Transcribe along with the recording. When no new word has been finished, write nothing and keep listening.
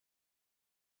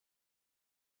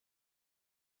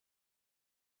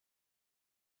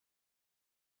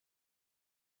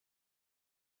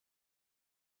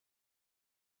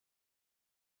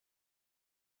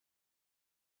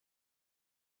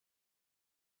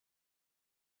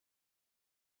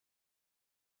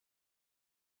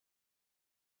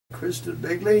Kristen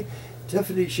Bigley,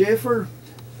 Tiffany Schaefer.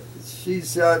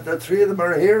 She's the three of them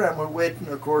are here, and we're waiting,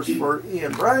 of course, for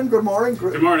Ian. Brian, good morning.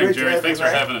 Good morning, Jerry. Thanks for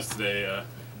having us today.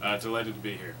 Delighted to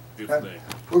be here. Beautiful day.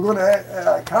 We're going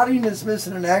to. Colleen is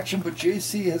missing in action, but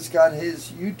JC has got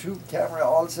his YouTube camera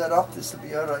all set up. This will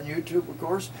be out on YouTube, of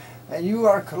course. And you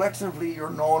are collectively, you're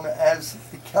known as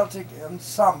the Celtic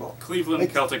Ensemble. Cleveland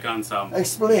Celtic Ensemble.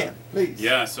 Explain, please.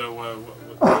 Yeah. So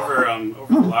over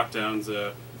the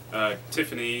lockdowns,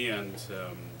 Tiffany and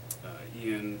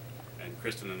Ian and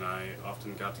Kristen and I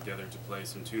often got together to play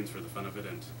some tunes for the fun of it,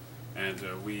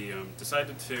 and we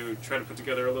decided to try to put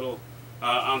together a little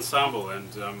ensemble,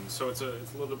 and so it's a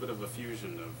little bit of a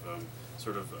fusion of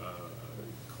sort of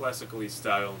classically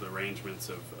styled arrangements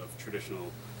of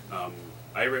traditional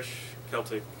Irish,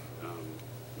 Celtic,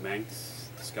 Manx,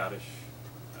 Scottish.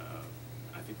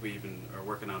 I think we even are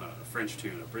working on a French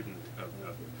tune,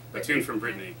 a tune from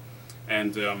Brittany,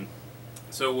 and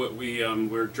so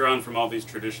we're drawn from all these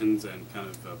traditions and kind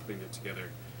of putting it together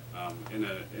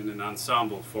in an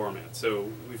ensemble format. So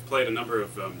we've played a number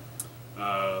of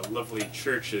lovely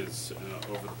churches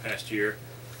over the past year,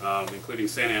 including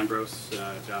St. Ambrose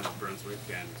down in Brunswick,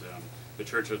 and the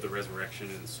Church of the Resurrection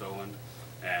in Solent,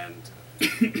 and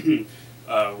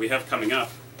we have coming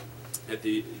up at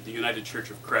the United Church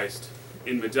of Christ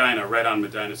in Medina, right on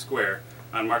Medina Square.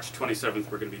 On March 27th,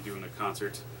 we're going to be doing a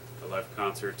live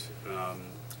concert.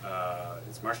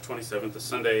 It's March 27th, a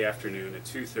Sunday afternoon at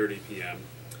 2:30 p.m.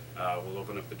 We'll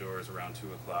open up the doors around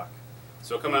 2 o'clock.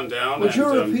 So come on down. Would you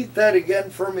repeat that again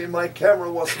for me? My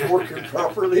camera wasn't working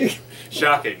properly.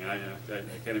 Shocking. I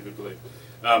can't even believe.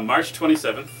 March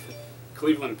 27th,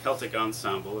 Cleveland Celtic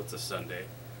Ensemble. It's a Sunday.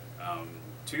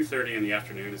 2:30 in the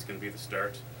afternoon is going to be the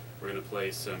start. We're going to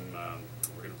play some.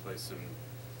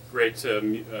 Great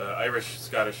Irish,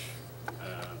 Scottish,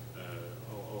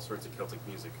 all sorts of Celtic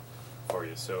music for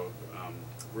you. So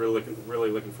we're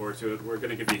really looking forward to it. We're going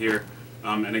to give you here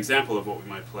an example of what we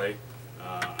might play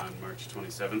on March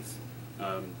 27th.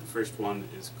 The first one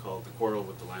is called "The Quarrel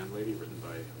with the Landlady," written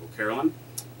by O'Carolan,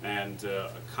 and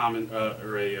a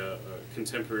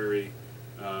contemporary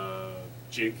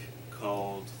jig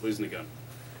called "Lisnagun."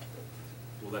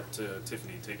 We'll let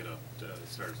Tiffany take it up to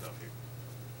start us off here.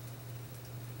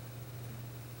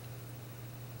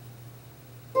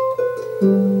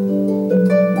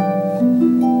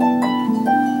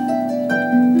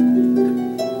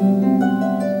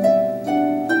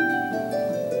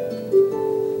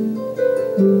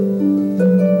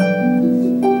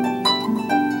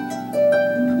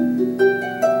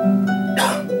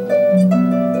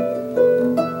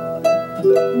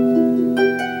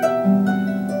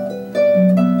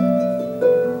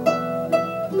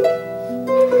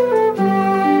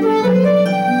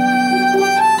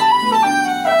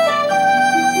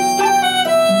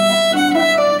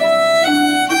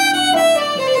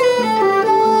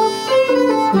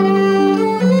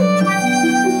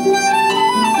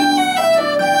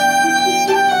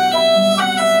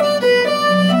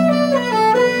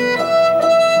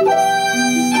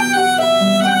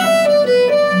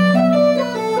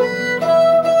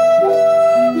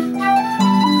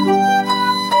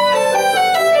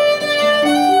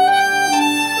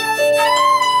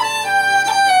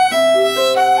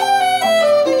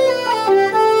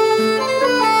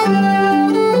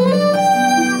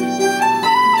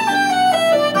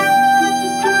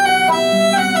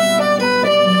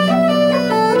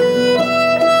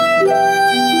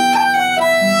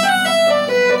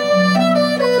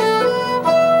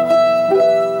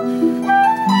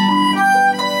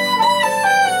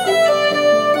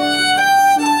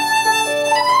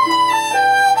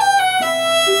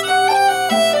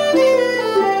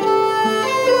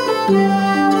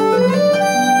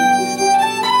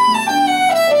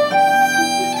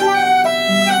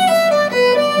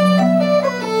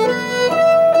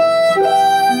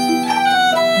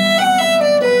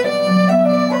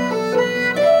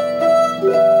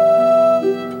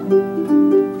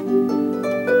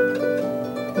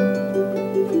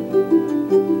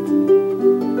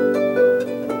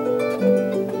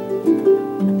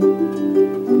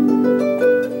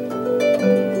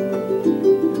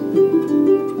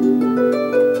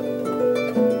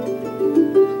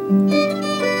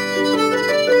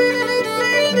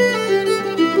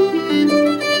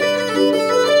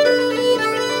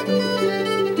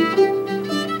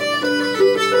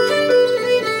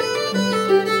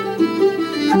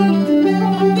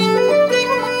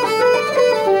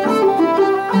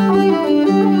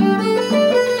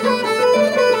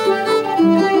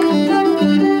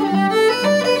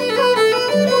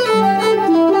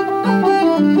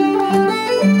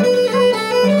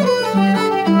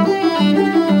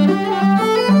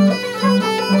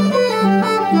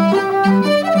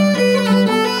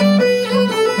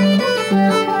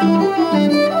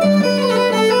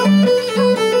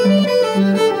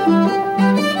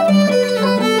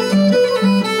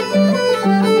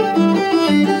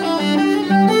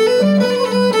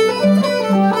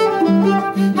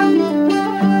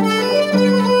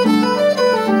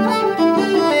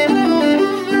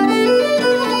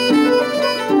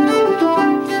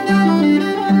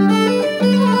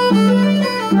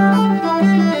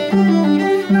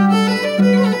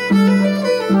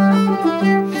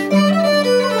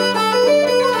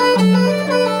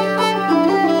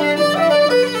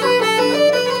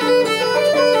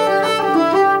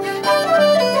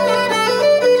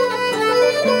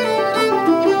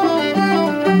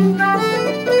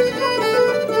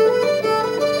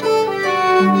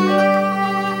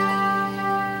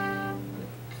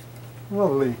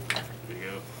 Lovely. There you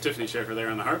go. Tiffany Schaefer there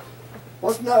on the harp.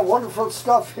 Wasn't that wonderful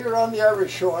stuff here on the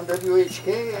Irish Show on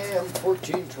WHK AM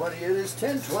 1420? It is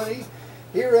 10:20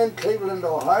 here in Cleveland,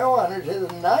 Ohio, and it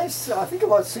is nice, I think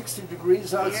about 60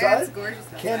 degrees outside. Yeah, it's gorgeous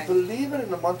outside. Can't believe it,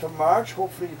 in the month of March.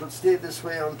 Hopefully it'll stay this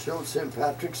way until St.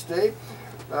 Patrick's Day.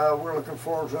 We're looking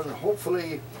forward to it, and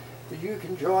hopefully that you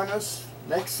can join us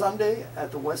next Sunday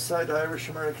at the Westside Irish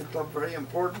American Club. Very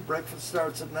important. Breakfast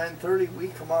starts at 9:30. We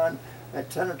come on at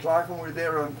 10 o'clock, and we're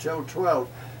there until 12.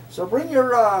 So bring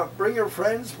your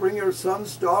friends, bring your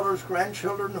sons, daughters,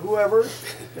 grandchildren, whoever.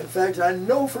 In fact, I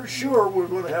know for sure we're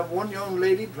going to have one young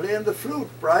lady playing the flute.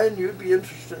 Brian, you'd be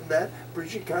interested in that.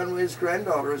 Bridget Conway's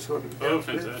granddaughter is going to be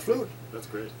playing the flute. That's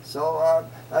great. So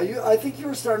I think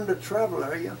you're starting to travel,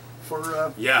 are you?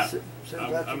 For yeah, St.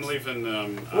 I'm leaving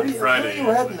on Friday.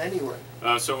 Where are you heading anyway?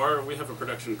 So we have a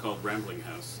production called Rambling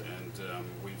House, and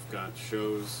we've got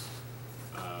shows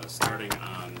starting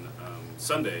on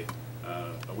Sunday,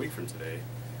 a week from today,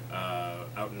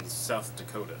 out in South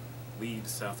Dakota, Lead,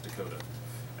 South Dakota,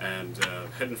 and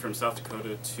heading from South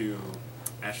Dakota to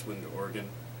Ashland, Oregon,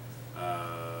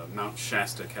 Mount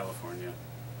Shasta, California,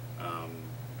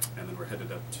 and then we're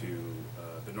headed up to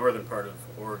the northern part of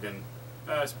Oregon.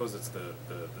 I suppose it's the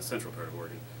central part of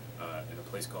Oregon, in a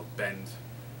place called Bend,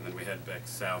 and then we head back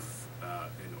south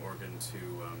in Oregon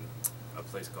to a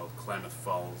place called Klamath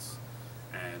Falls,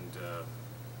 and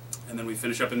then we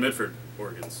finish up in Medford,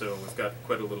 Oregon. So we've got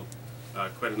quite a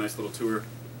nice little tour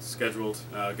scheduled.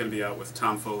 Going to be out with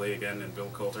Tom Foley again and Bill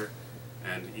Coulter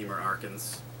and Emer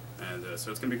Arkins, and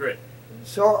so it's going to be great.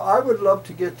 So I would love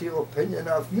to get the opinion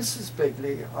of Mrs.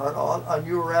 Bigley on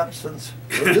your absence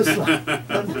for this long.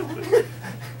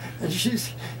 And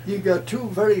you got two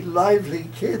very lively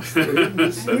kids there in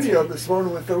the studio this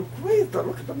morning. They're great.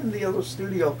 Look at them in the other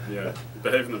studio. Yeah,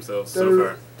 behaving themselves so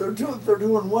far. They're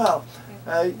doing well.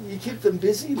 You keep them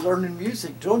busy learning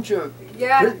music, don't you?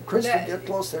 Yeah. Kristen, get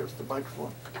close there to the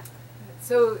microphone.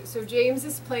 So James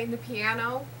is playing the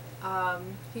piano.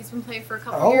 He's been playing for a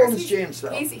couple How years. old is James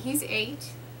now? He's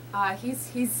 8.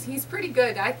 He's pretty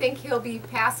good. I think he'll be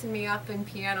passing me up in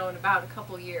piano in about a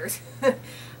couple years.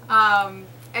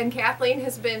 And Kathleen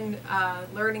has been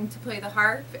learning to play the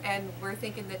harp, and we're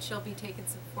thinking that she'll be taking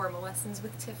some formal lessons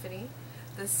with Tiffany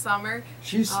this summer.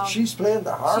 She's playing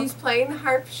the harp? She's playing the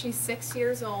harp. She's 6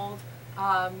 years old.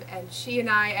 And she and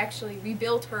I actually, we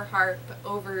built her harp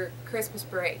over Christmas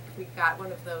break. We got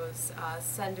one of those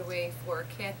send away for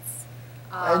kits.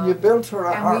 And you built her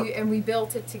a harp? And we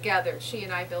built it together. She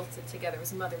and I built it together. It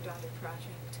was a mother-daughter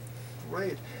project.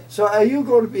 Great. So are you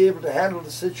going to be able to handle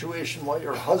the situation while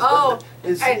your husband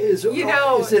is in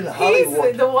Hollywood?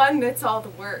 He's the one that's all the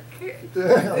work.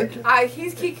 Okay.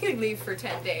 He could leave for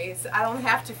 10 days. I don't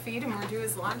have to feed him or do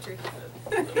his laundry.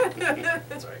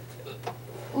 That's right.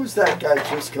 Who's that guy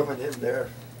just coming in there?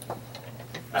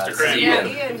 Mr. Crane. Yeah,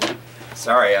 Ian.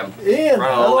 Sorry, I'm Ian,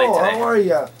 running a little late hello, today. how are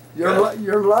you?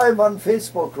 You're live on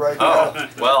Facebook right now. Oh,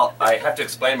 well, I have to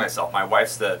explain myself. My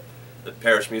wife's the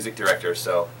parish music director,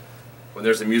 so when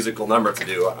there's a musical number to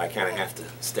do, I kind of have to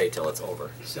stay till it's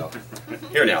over. So,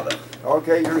 here now, though.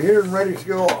 Okay, you're here and ready to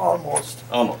go almost.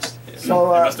 Almost. Yeah.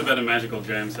 So, It must have been a magical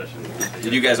jam session.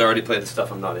 Did you guys already play the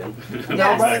stuff I'm not in?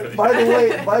 now, Yes. by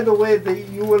the way,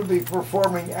 you will be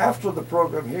performing after the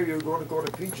program here. You're going to go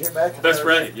to PJ McIntyre. That's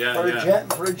right, yeah,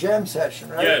 for a jam session,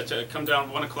 right? Yeah, come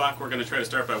down 1 o'clock. We're going to try to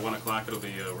start by 1 o'clock. It'll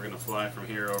be we're going to fly from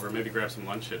here over, maybe grab some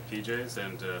lunch at PJ's,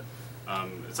 and it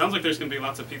sounds like there's going to be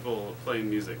lots of people playing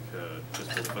music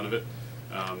just for the fun of it.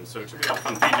 So it should be all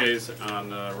fun. PJ's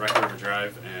on Rock River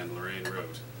Drive and Lorraine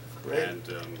Road. Great. And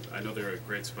I know they're a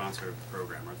great sponsor of the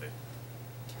program, aren't they?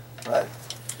 Right.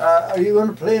 Are you going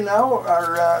to play now,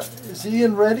 or is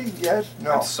Ian ready yet?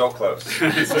 No. I'm so close.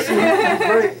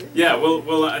 Great. Yeah,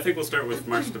 well, I think we'll start with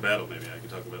March to Battle. Maybe I can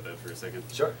talk about that for a second.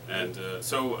 Sure. And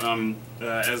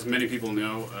as many people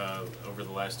know, over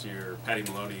the last year, Paddy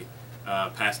Maloney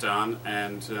passed on,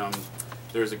 and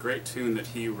there's a great tune that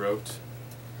he wrote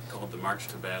called "The March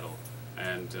to Battle,"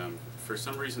 and for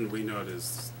some reason we know it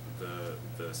as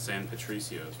the San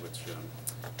Patricios, which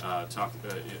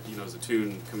is a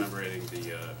tune commemorating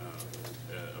the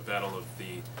battle of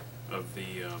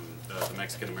the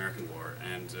Mexican-American War,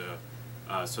 and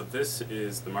so this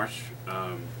is the March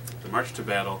to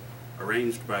Battle,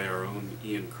 arranged by our own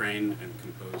Ian Crane and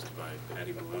composed by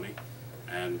Paddy Maloney,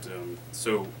 and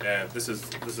so this is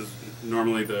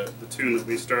normally the tune that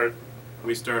we start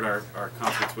our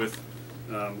concerts with,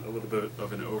 a little bit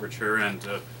of an overture, and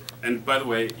by the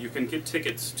way, you can get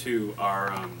tickets to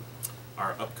our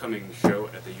upcoming show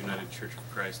at the United Church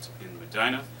of Christ in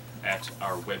Medina at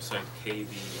our website,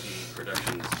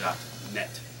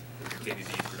 kvdproductions.net.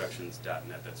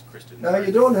 kddproductions.net. That's Kristen. Now,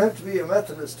 you don't have to be a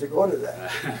Methodist to go to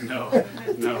that. No,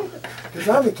 no. Because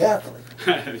I'm a Catholic.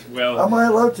 Well, Am I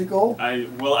allowed to go? I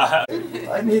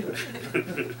need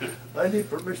it. I need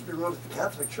permission to go to the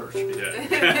Catholic Church.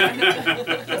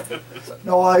 Yeah.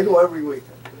 No, I go every week.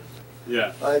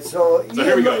 Yeah. All right, so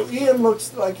here we go. Ian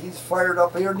looks like he's fired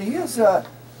up here, and he has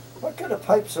what kind of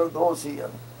pipes are those,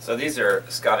 Ian? So these are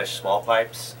Scottish small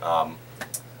pipes.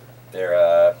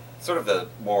 They're sort of the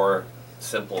more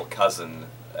simple cousin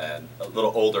and a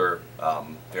little older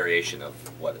variation of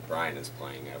what Brian is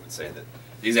playing. I would say that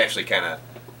these actually kind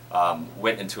of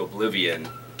went into oblivion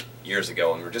years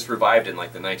ago and were just revived in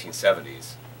like the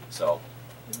 1970s. So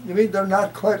You mean they're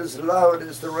not quite as loud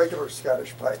as the regular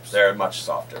Scottish pipes? they're much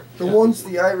softer. The ones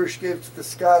the Irish gave to the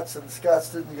Scots, and the Scots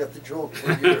didn't get the joke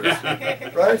for years,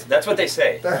 right? That's what they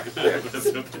say.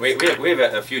 We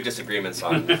have a few disagreements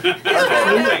on things.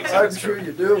 I'm sure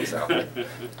you do. So,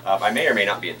 I may or may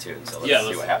not be in tune, so let's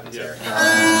see what happens here.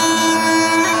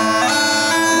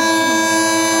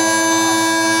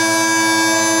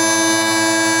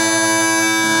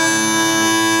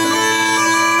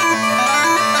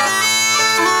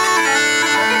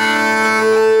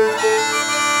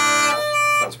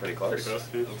 Pretty close.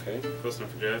 Yeah. Okay. Close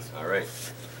enough for jazz. All right.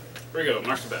 Here we go.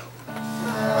 March to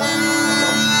Battle.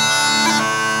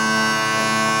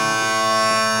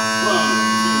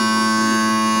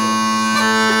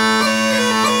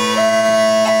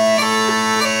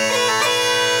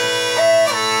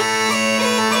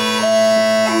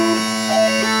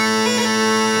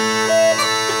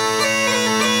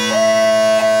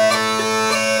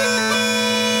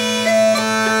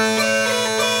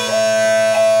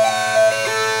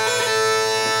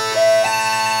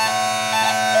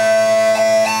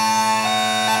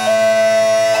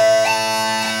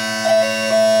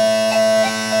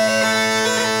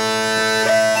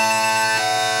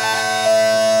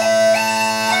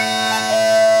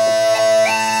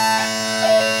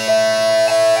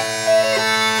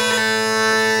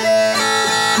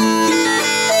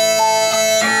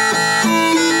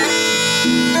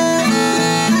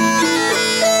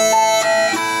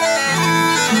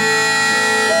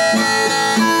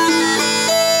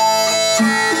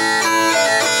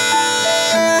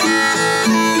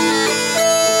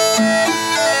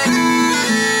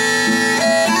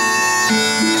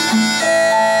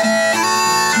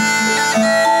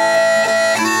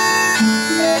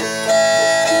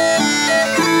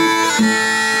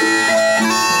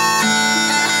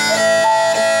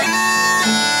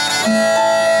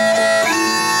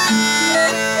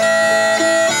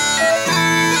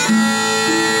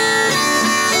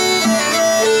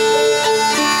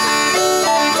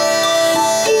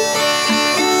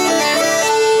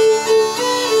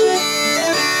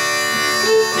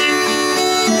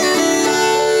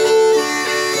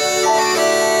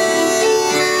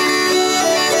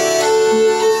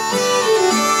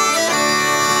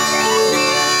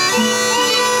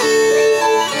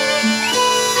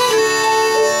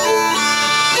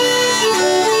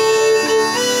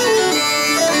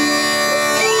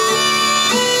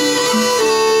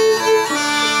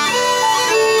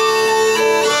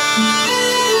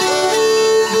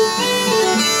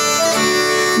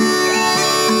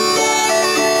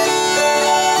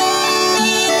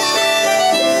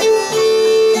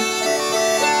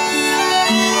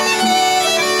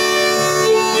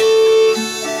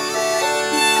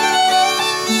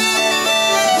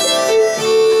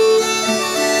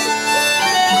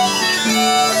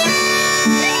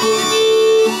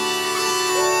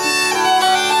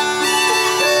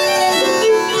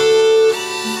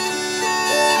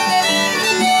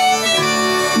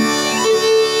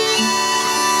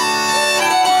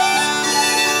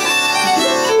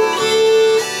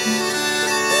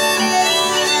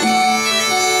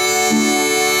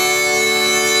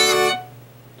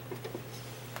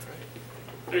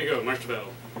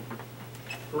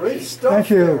 Great stuff. Thank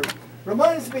you. There.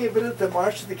 Reminds me a bit of the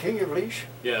March of the King of Leash.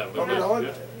 Yeah, Remember that one?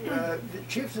 yeah. The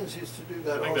chieftains used to do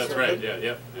that I think also. that's right. Yeah,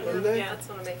 yeah. Didn't they? Yeah, that's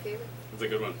one of my favorites. That's a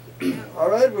good one. All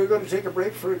right, we're going to take a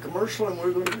break for a commercial, and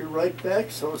we're going to be right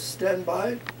back, so stand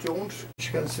by. Don't.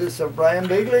 Which consists of Brian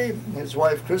Bigley, his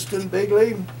wife Kristen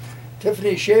Bigley,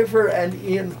 Tiffany Schaefer, and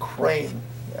Ian Crane.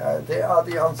 They are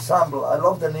the Ensemble. I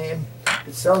love the name.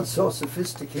 It sounds so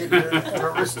sophisticated and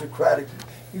aristocratic.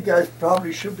 You guys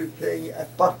probably should be playing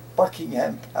at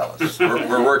Buckingham Palace.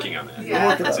 We're working on that.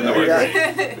 Yeah. It's in the works.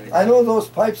 Yeah. I know those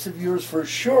pipes of yours for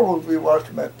sure will be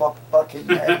welcome at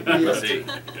Buckingham. Let's see.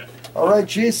 All right,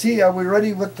 JC, are we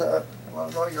ready with the? Well,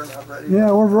 no, you're not ready.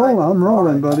 Yeah, we're rolling. I'm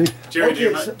rolling, buddy. Jerry, do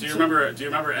you Okay, remember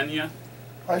Enya?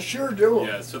 I sure do.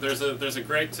 Yeah. So there's a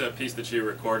great piece that she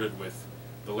recorded with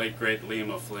the the late great Liam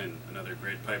O'Flynn, another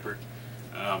great piper,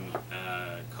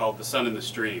 called "The Sun in the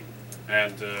Stream,"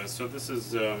 and so this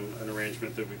is an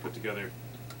arrangement that we put together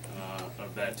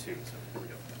of that tune. So here we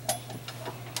go.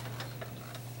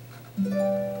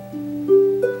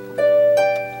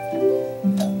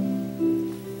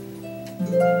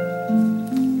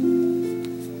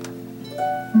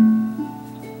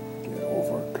 Get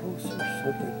over closer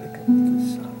so that they can hear the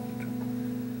sound.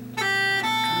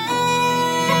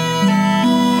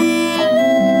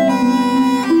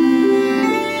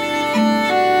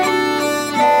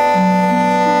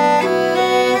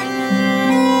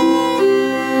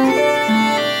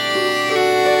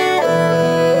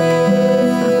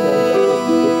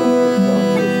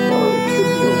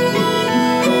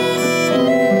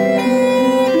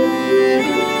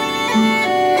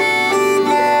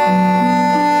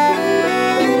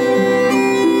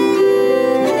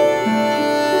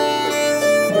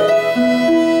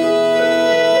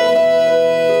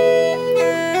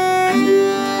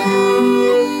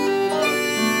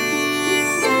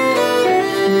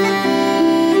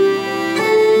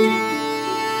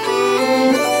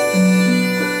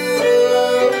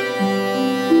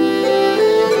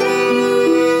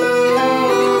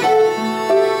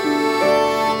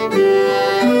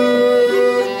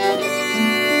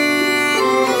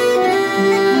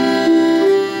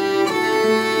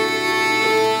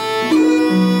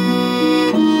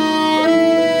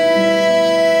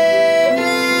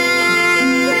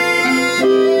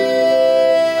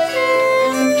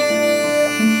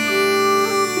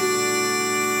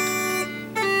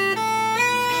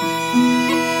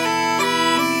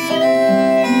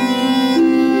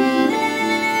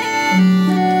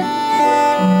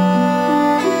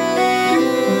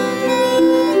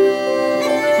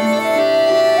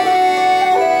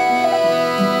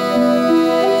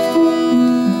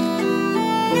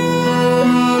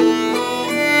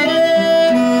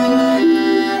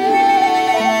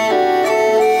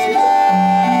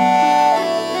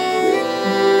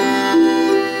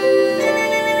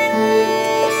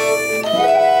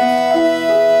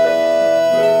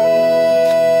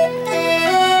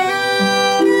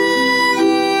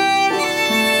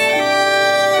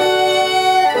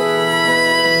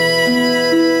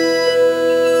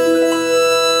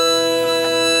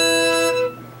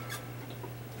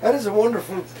 That is a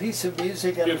wonderful piece of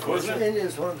music, and of course, Enya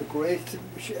is one of the great.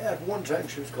 At one time,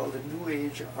 she was called a New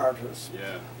Age artist.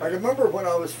 Yeah. I remember when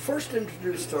I was first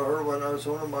introduced to her, when I was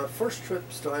on one of my first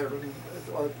trips to Ireland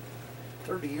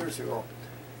 30 years ago,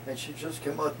 and she just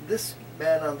came out. This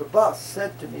man on the bus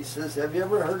said to me, says, "Have you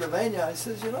ever heard of Enya?" I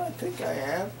says, "You know, I think I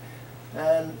have."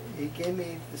 And he gave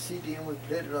me the CD, and we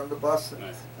played it on the bus.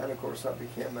 Nice. And of course, I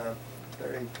became a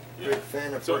very great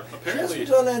fan of So her. She apparently- hasn't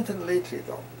done anything lately,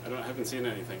 though. I haven't seen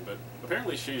anything, but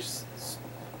apparently she's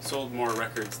sold more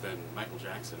records than Michael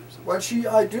Jackson or something.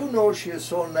 Well, I do know she has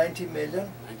sold 90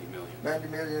 million. 90 million. 90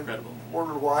 million Incredible.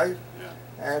 worldwide. Yeah.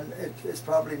 And it's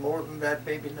probably more than that,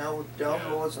 maybe now with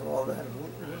downloads and all that.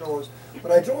 Who knows?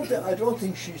 But I don't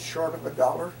think she's short of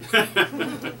 $1.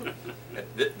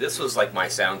 This was like my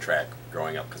soundtrack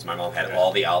growing up because my mom had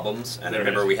all the albums, and I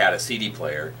remember we had a CD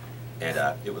player, and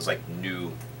it was like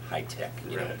new high tech,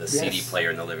 you know, the CD Yes. player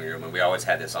in the living room, and we always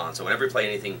had this on. So whenever we play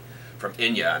anything from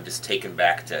Enya, I'm just taken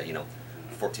back to, you know,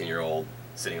 14-year-old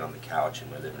sitting on the couch in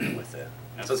my living room with it.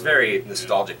 So it's very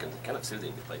nostalgic and kind of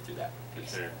soothing to play through that.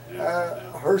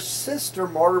 Her sister,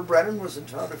 Marta Brennan, was in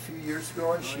town a few years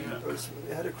ago, and she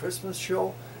had a Christmas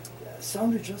show.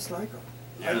 Sounded just like her.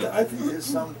 Yeah. I think they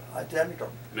sound identical.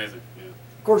 Amazing, yeah.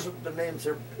 Of course, the names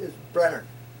is Brennan.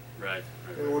 Right.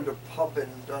 They owned a pub in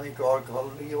Donegal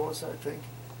called Leo's, I think.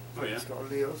 Oh, yeah. It's called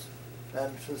Leo's.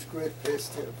 And it was a great place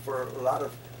for a lot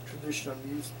of traditional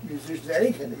musicians,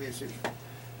 any kind of musician,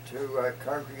 to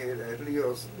congregate at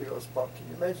Leo's pub. Can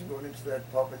you imagine going into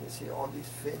that pub and you see all these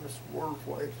famous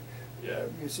worldwide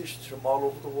musicians from all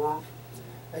over the world?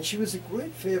 And she was a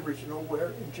great favorite, you know, where?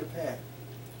 In Japan.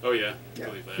 Oh, yeah. Yeah, I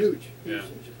believe that. huge Yeah.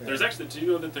 in Japan. There's actually, do you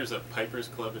know that there's a Pipers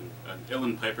Club, an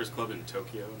Uillin Pipers Club in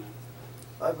Tokyo now?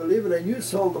 I believe it, and you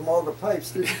sold them all the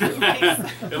pipes, didn't you?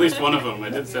 At least one of them. I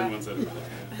did send one set of them.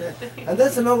 Yeah. And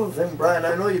that's another thing, Brian,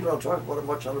 I know you don't talk about it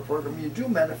much on the program, you do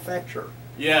manufacture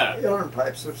Yeah. Uillin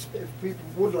pipes. If people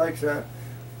would like to,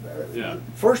 Yeah.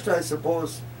 first I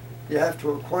suppose you have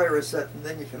to acquire a set and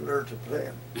then you can learn to play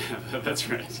them. That's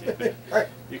right. Yeah.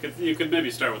 You could maybe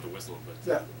start with the whistle, but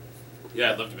Yeah.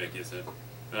 yeah, I'd love to make you a set.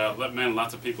 Man,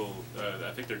 lots of people.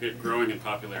 I think they're growing in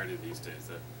popularity these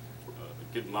days.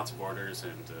 Getting lots of orders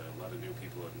and a lot of new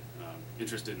people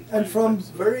interested in. And playing from pipes.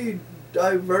 very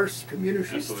diverse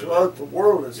communities Absolutely. throughout the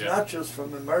world. It's Yeah. not just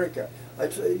from America.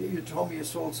 You told me you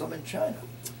sold some in China.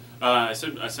 I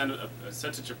sent a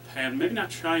set to Japan, maybe not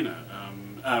China,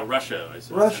 Russia. I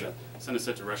sent a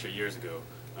set to Russia years ago.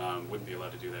 Wouldn't be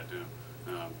allowed to do that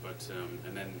now.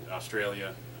 And then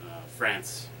Australia,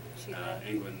 France,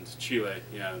 England, Chile.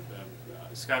 Yeah,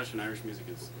 Scottish and Irish music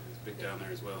is big down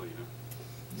there as well, you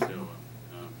know. So,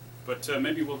 but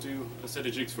maybe we'll do a set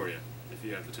of jigs for you if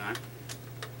you have the time.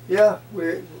 Yeah,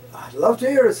 I'd love to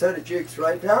hear a set of jigs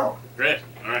right now. Great.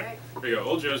 All right. Here we go.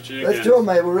 Old Joe's jig. Let's do it,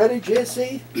 mate. We're ready,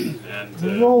 JC? And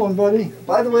We're rolling, buddy.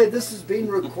 By the way, this is being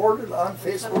recorded on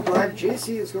Facebook Live.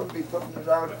 JC is going to be putting it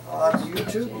out on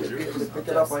YouTube. You'll be able to pick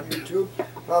it up on YouTube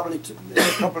probably in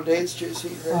a couple of days,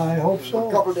 JC. I hope so.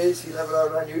 A couple of days he'll have it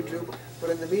out on YouTube.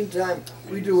 But in the meantime,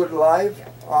 we do it live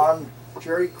on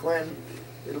Jerry Quinn.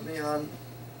 It'll be on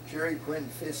Jerry Quinn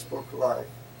Facebook Live.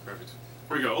 Perfect.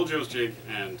 Here we go. Old Joe's jig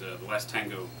and the last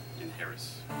tango in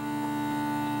Harris.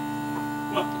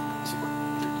 1, 2.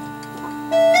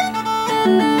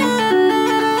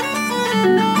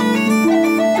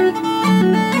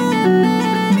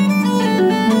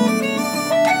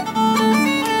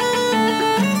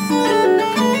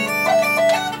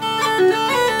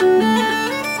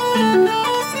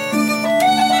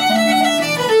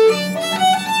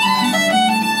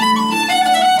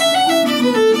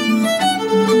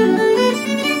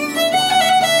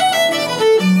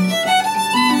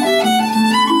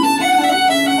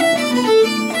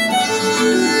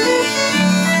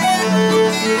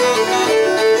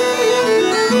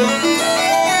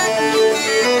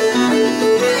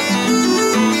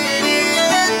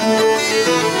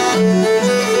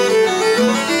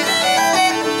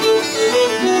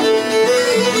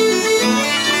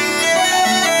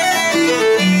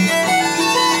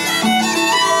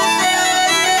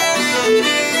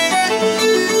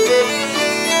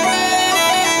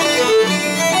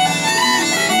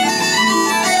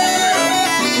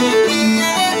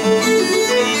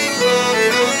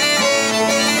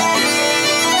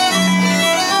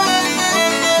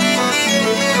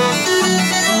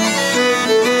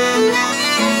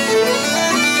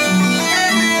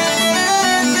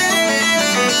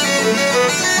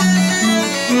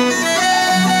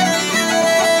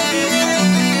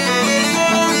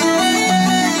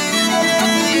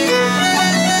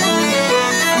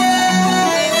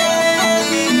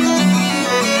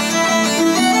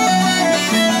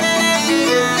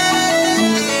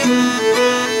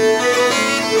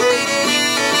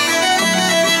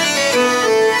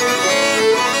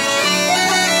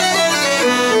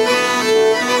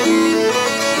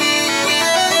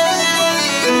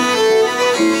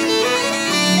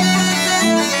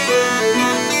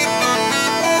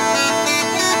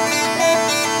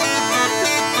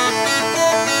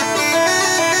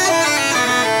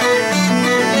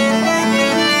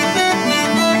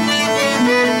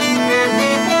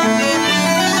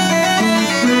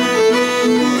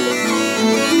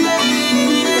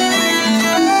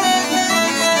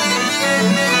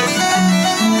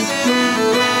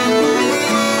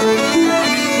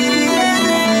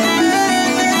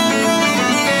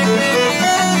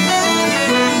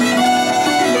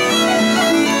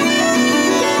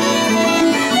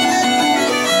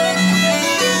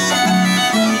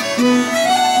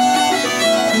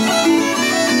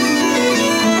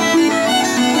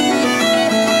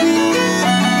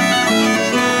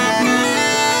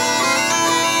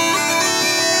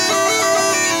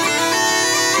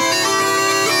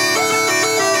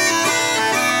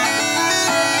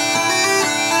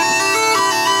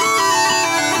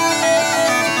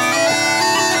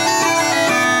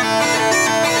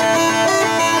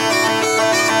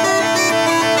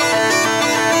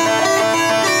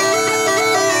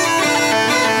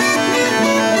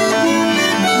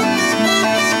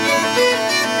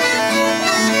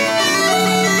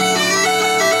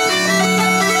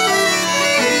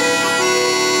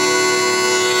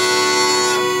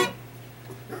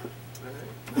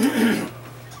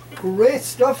 Great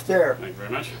stuff there. Thank you very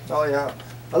much. Oh yeah,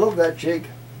 I love that jig.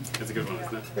 It's a good one,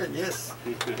 isn't it? Yes,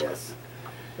 yes.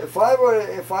 If I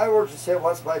were to say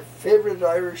what's my favorite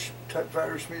Irish type of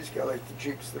Irish music, I like the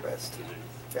jigs the best.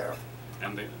 Yeah.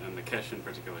 And the Kesh in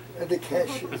particular. And the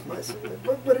Kesh is my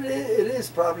but it is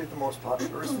probably the most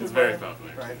popular. Isn't It's it, very Brian?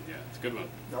 popular. Right. Yeah, it's a good one.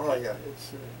 Oh yeah,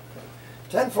 it's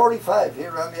 10:45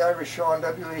 here on the Irish Show on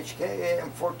WHK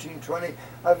AM 1420.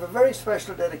 I have a very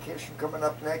special dedication coming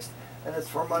up next, and it's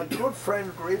for my good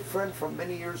friend, great friend from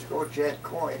many years ago, Jack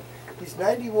Coyne. He's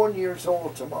 91 years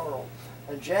old tomorrow,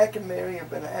 and Jack and Mary have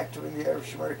been active in the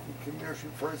Irish American community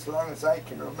for as long as I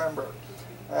can remember.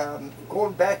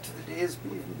 Going back to the days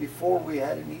even before we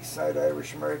had an East Side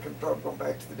Irish American club, going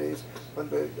back to the days when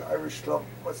the Irish club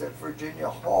was at Virginia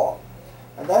Hall.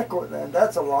 And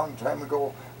that's a long time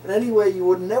ago. But anyway, you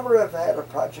would never have had a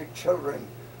Project Children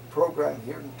program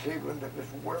here in Cleveland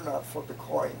if it were not for the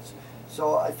coins.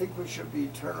 So I think we should be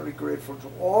eternally grateful to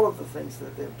all of the things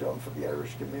that they've done for the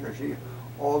Irish community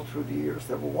all through the years.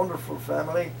 They have a wonderful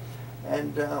family,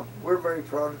 and we're very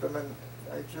proud of them. And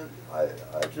I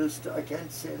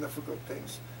can't say enough of good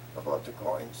things about the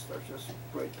coins. They're just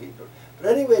great people. But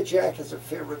anyway, Jack has a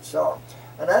favorite song,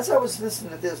 and as I was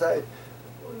listening to this, I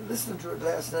listened to it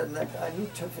last night, and I knew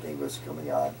Tiffany was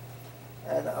coming on,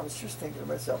 and I was just thinking to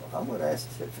myself, I'm going to ask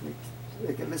Tiffany to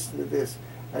take a listen to this,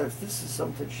 and if this is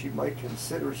something she might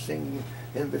consider singing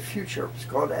in the future. It's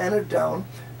called Anna Down,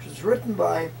 which was written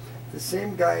by the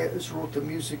same guy as wrote the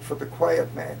music for The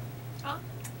Quiet Man,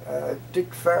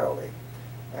 Dick Farrelly.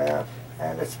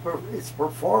 And it's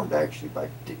performed actually by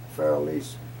Dick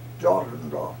Farrelly's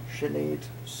daughter-in-law, Sinead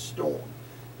Stone.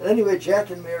 But anyway,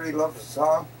 Jack and Mary love the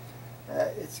song.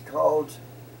 It's called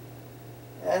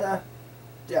Anna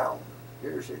Down.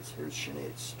 Here's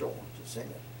Sinead Stone to sing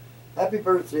it. Happy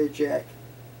birthday, Jack.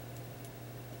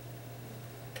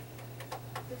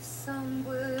 If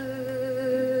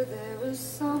somewhere there is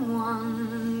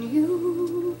someone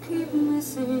you keep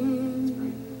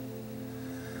missing,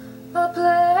 a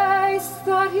place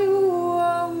that you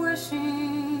are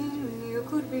wishing you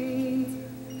could be,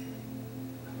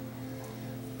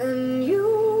 then you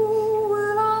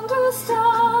will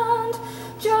understand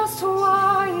just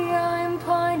why I'm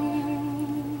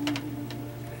pining,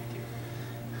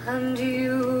 and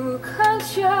you can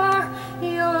share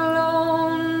your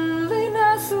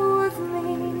loneliness with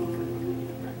me.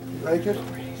 Like it?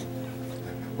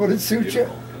 Would it suit you?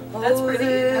 That's pretty.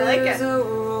 I like it.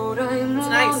 It's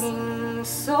nice.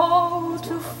 So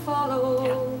to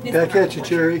follow. Back at you,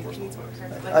 Jerry.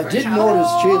 I did notice,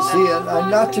 JC, and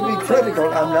I'm not to be critical,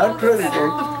 I'm not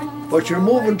critical, but you're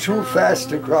moving too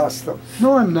fast across them.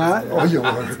 No, I'm not. Oh, you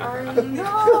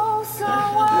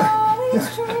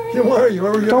were. You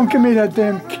were. Don't give me that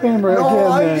damn camera No,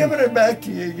 again, I'm man. giving it back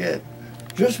to you again.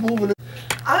 Just moving it.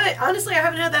 Honestly, I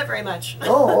haven't had that very much.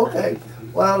 Oh, okay.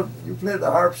 Well, you play the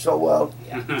harp so well.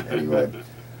 Yeah. Anyway,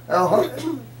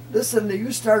 listen,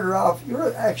 you started off, you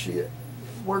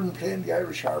weren't playing the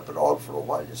Irish harp at all for a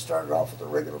while. You started off with the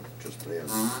just playing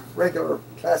regular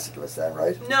classical, is that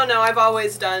right? No, I've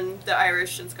always done the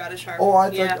Irish and Scottish harp. Oh, I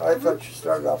thought you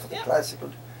started off with the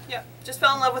classical. Yeah, just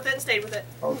fell in love with it and stayed with it.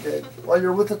 Okay. Well,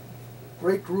 you're with a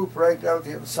great group right now,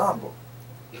 the Ensemble.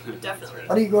 Definitely.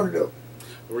 What are you going to do?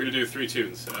 We're going to do 3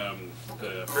 tunes.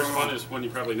 The first one is one you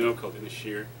probably know called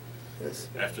Inisheer, Yes.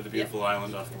 after the beautiful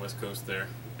island off the west coast there,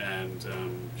 and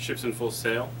Ships in Full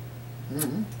Sail,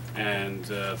 and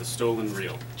The Stolen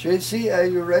Reel. JC, are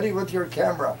you ready with your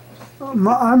camera?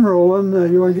 I'm rolling.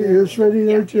 You want to get yours ready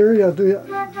there, Jerry? I'll do it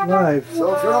live.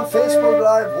 So if you're on Facebook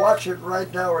Live, watch it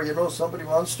right now, or you know somebody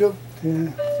wants to.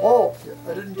 Yeah. Oh,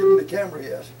 I didn't give him the camera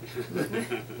yet.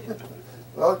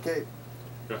 Okay.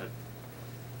 Go ahead.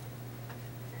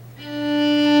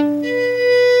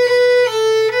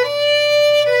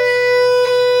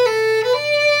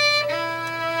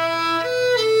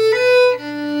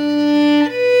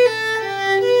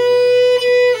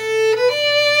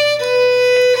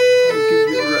 I'll give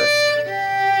you a rest.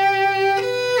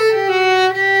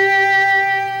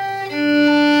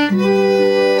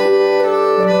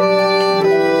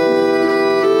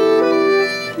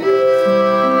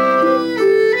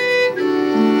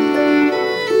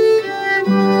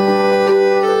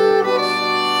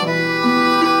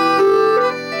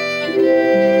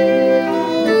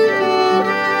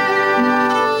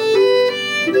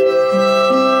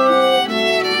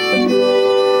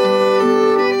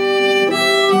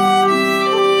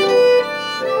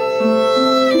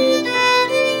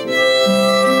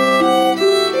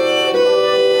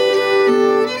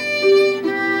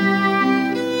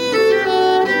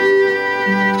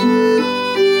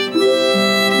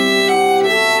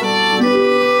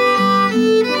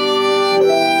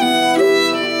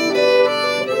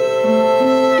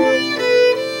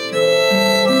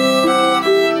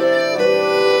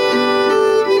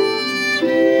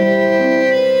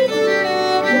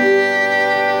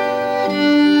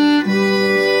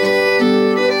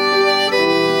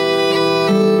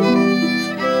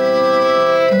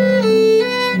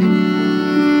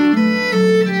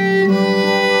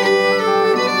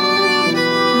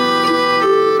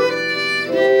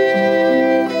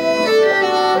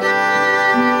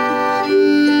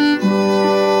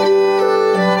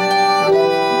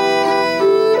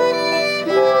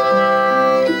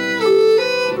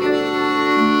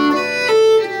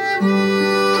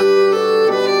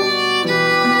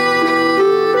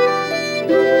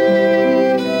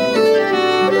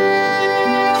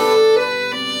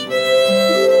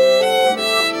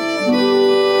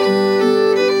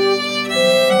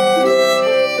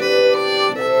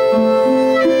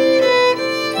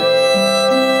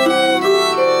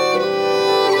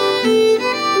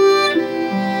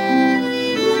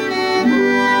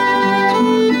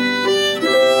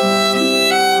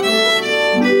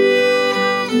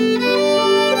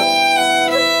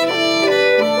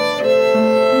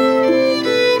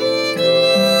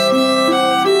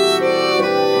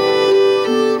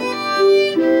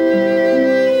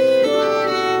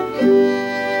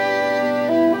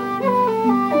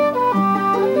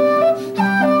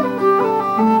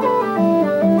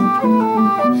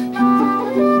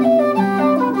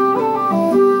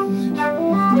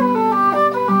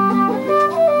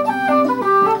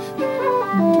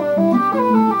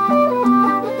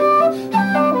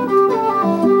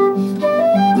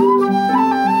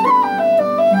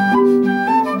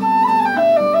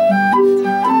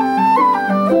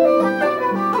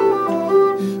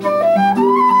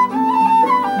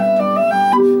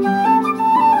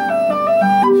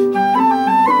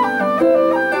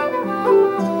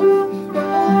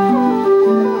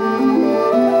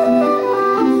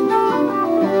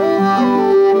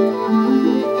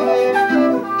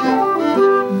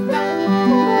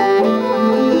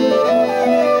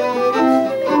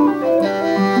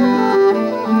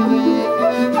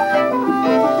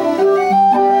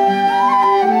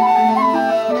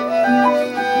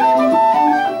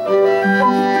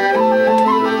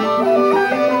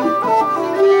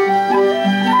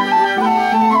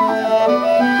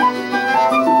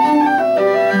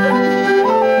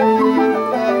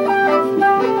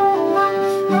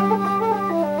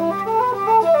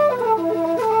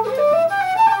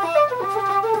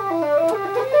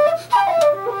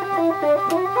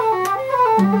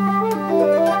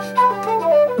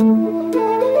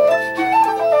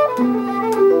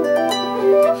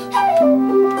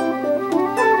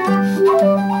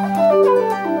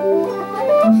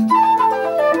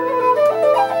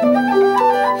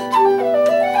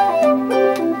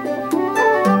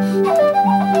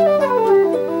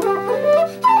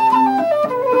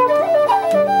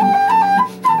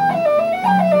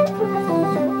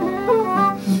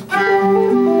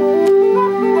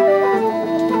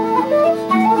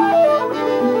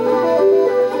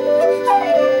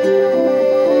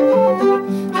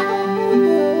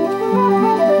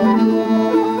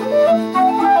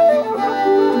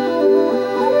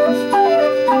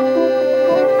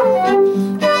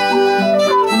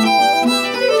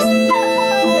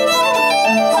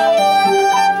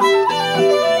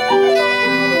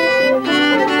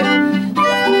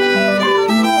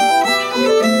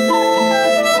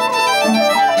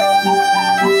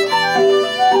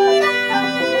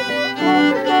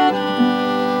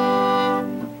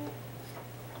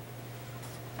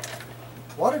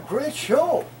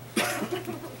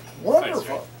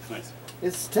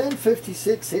 It's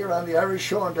 10:56 here on the Irish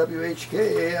Show on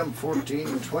WHK AM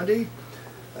 1420.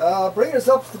 Bring us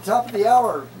up to the top of the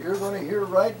hour. You're going to hear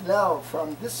right now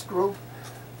from this group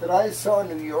that I saw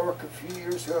in New York a few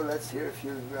years ago. Let's hear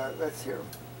let's hear them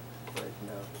right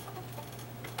now.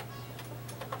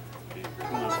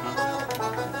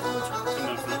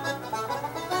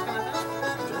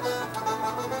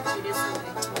 It is Sunday.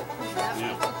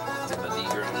 Yeah. It's in the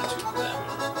Niger on YouTube for that.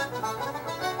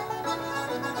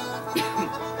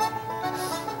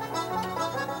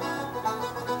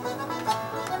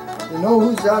 You know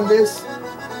who's on this?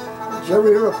 Did you ever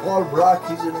hear of Paul Brock?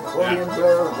 He's an accordion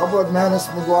player. How about Manus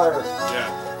McGuire? Yeah.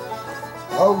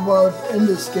 How about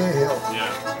Indus Cahill? Yeah.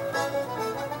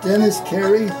 Dennis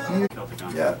Carey?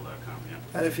 CelticEnsemble.com, yeah.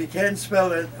 And if you can't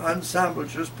spell it, ensemble,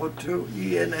 just put 2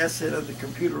 E-N-S in and the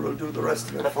computer will do the rest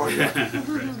of it for you.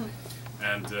 Right.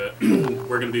 And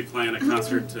we're going to be playing a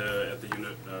concert at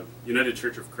the United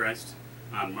Church of Christ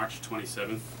on March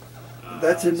 27th.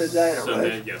 That's in Medina,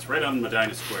 Sunday. right? Yes, right on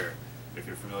Medina Square, if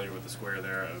you're familiar with the square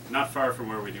there. Not far from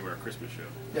where we do our Christmas show.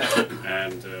 Yeah.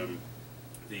 And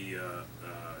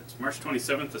it's March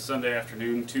 27th, a Sunday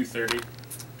afternoon, 2:30.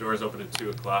 Doors open at 2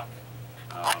 o'clock.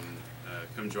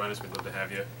 Come join us. We'd love to have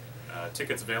you.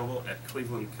 Tickets available at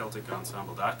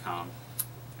CleveandCelticEnsemble.com.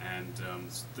 And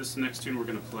this next tune we're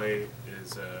going to play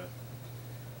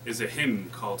is a hymn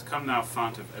called "Come Thou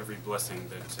Fount of Every Blessing"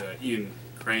 that Ian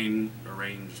Crane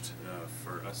arranged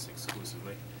for us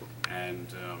exclusively.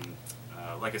 And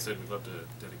like I said, we'd love to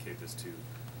dedicate this to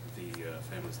the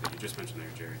families that you just mentioned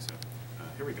there, Jerry. So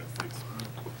here we go. Thanks.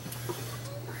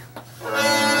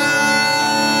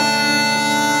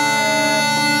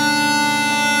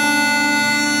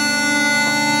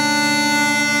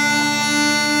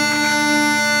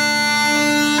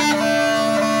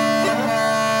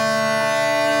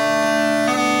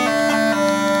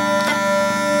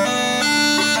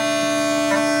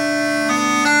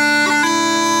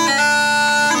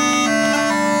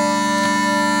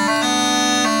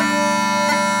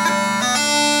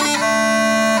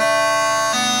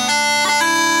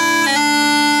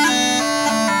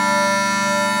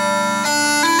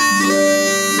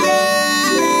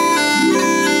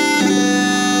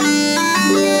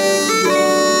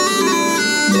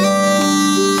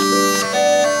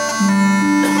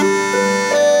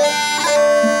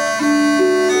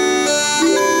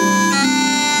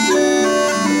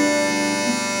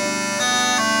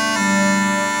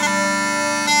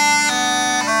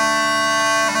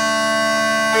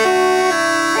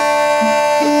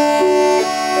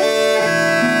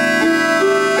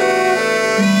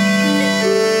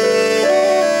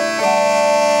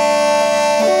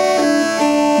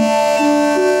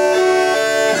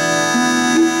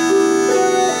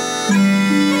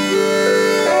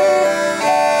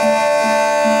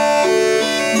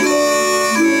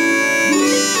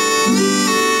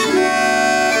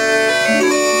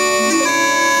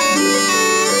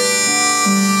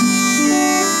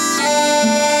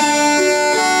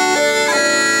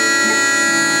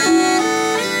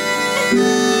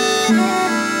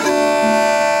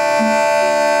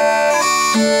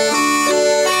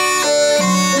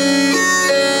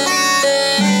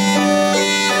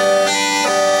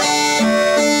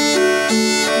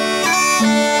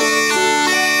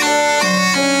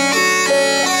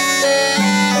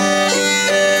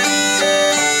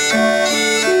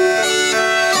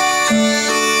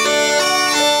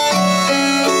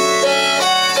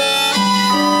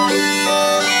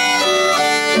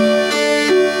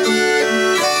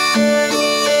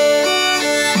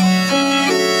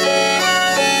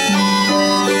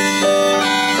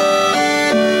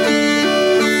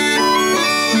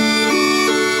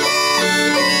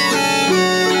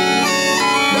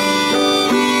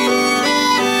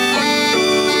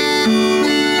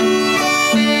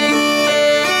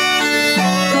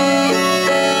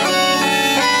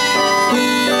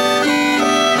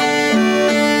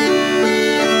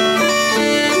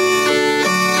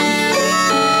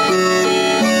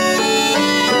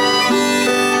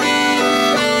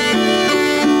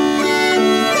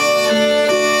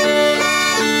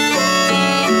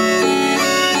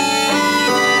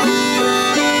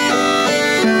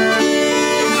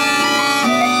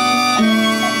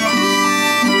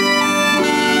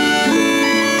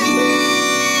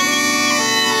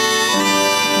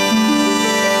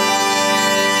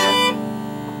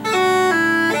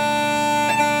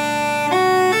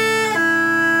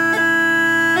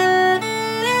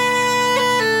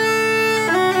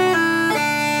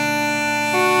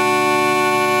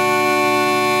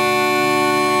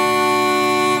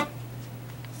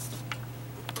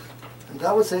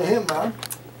 That was a hymn, huh?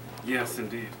 Yes,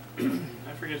 indeed.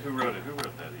 I forget who wrote it. Who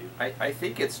wrote that? Ian? I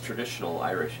think it's traditional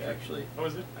Irish, actually. Oh,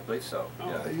 is it? I believe so. Oh.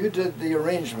 Yeah. You did the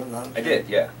arrangement on it. I did,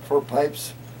 yeah. For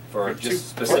pipes. For Two-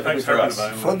 just two specifically pipes, for harp, us.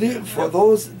 and a For violin. for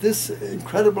those this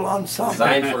incredible ensemble.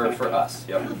 Designed for us.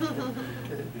 Yep.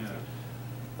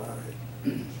 Yeah.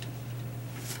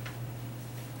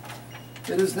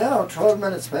 It is now 12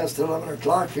 minutes past 11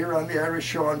 o'clock here on the Irish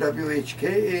Show on WHK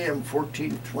AM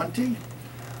 1420.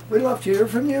 We'd love to hear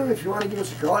from you. If you want to give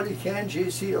us a call, you can.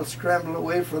 JC will scramble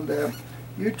away from the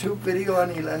YouTube video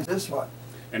and he'll end this one.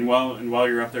 And while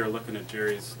you're up there looking at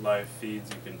Jerry's live feeds,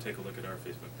 you can take a look at our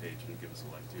Facebook page and give us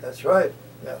a like too. That's right.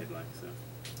 Yeah. If you'd like. So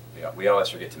Yeah, we always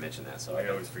forget to mention that, so We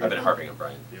always forget. I've been harping on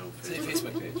Brian. the old Say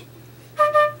Facebook. Facebook page.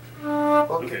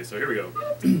 Okay, so here we go.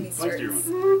 Let's do your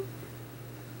one.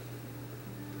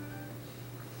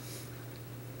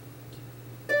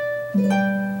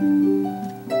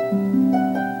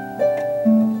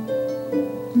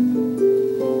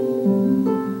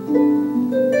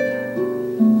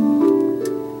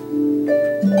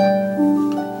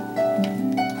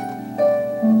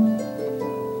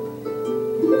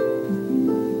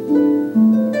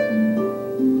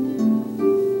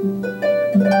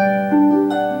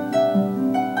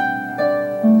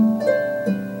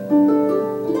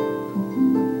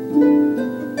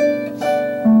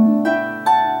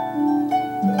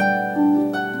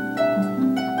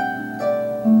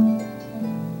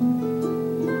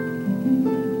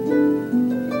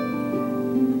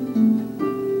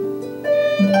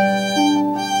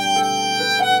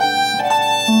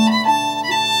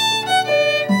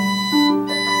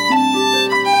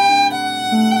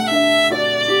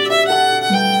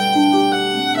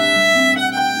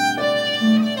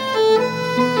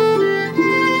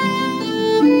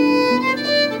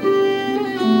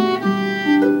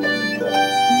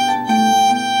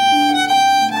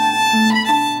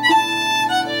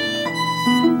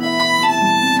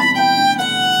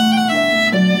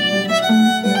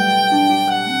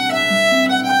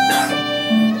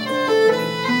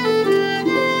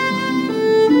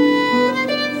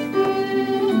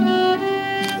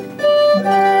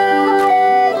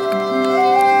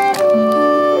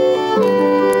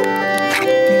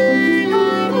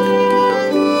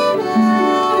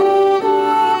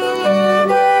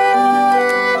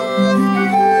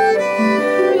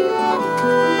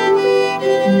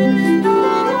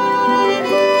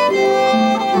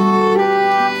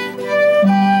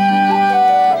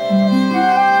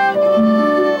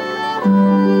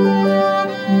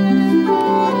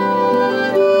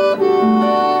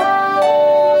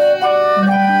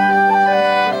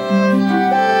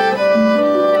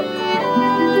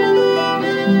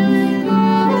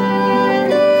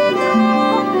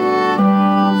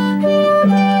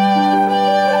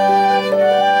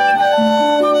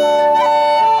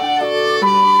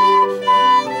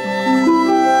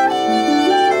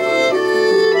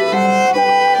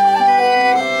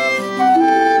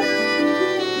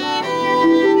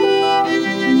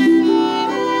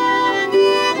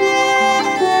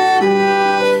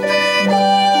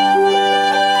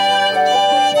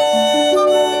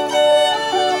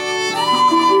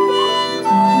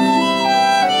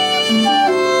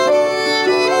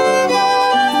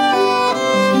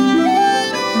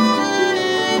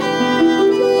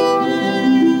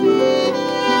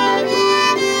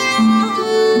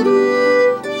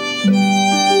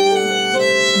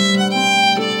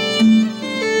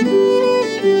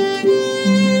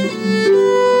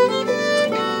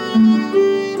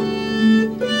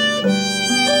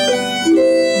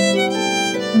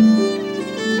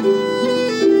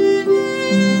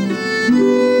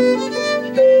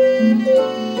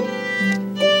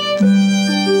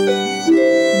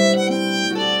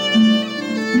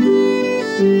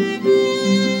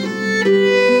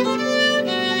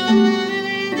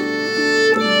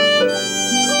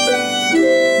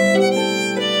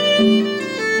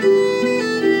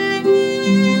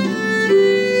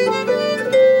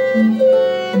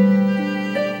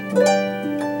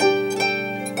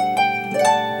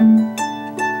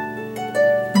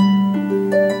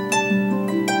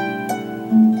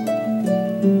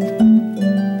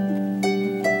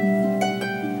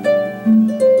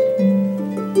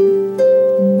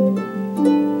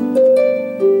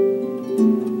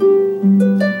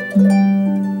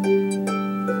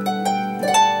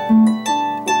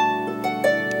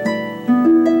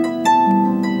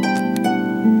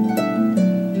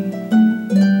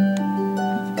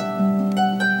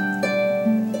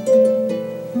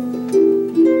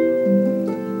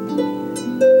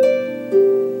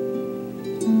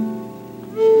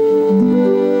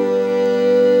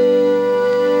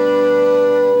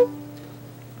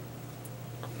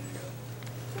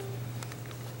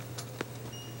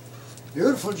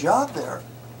 job there.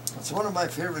 It's one of my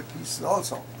favorite pieces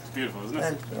also. It's beautiful, isn't it?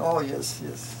 And oh yes,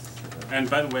 yes. And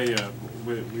by the way,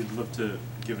 we'd love to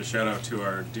give a shout out to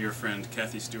our dear friend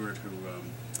Kathy Stewart,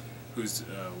 who's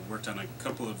worked on a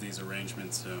couple of these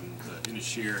arrangements. The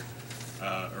Inishir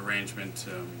arrangement,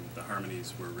 the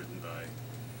harmonies were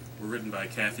written by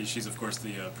Kathy. She's of course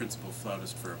the principal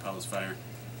flautist for Apollo's Fire,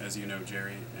 as you know,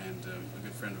 Jerry, and a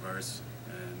good friend of ours.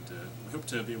 And we hope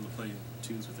to be able to play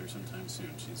tunes with her sometime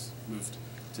soon. She's moved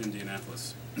to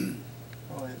Indianapolis. Oh,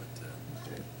 yeah. But,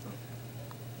 Okay.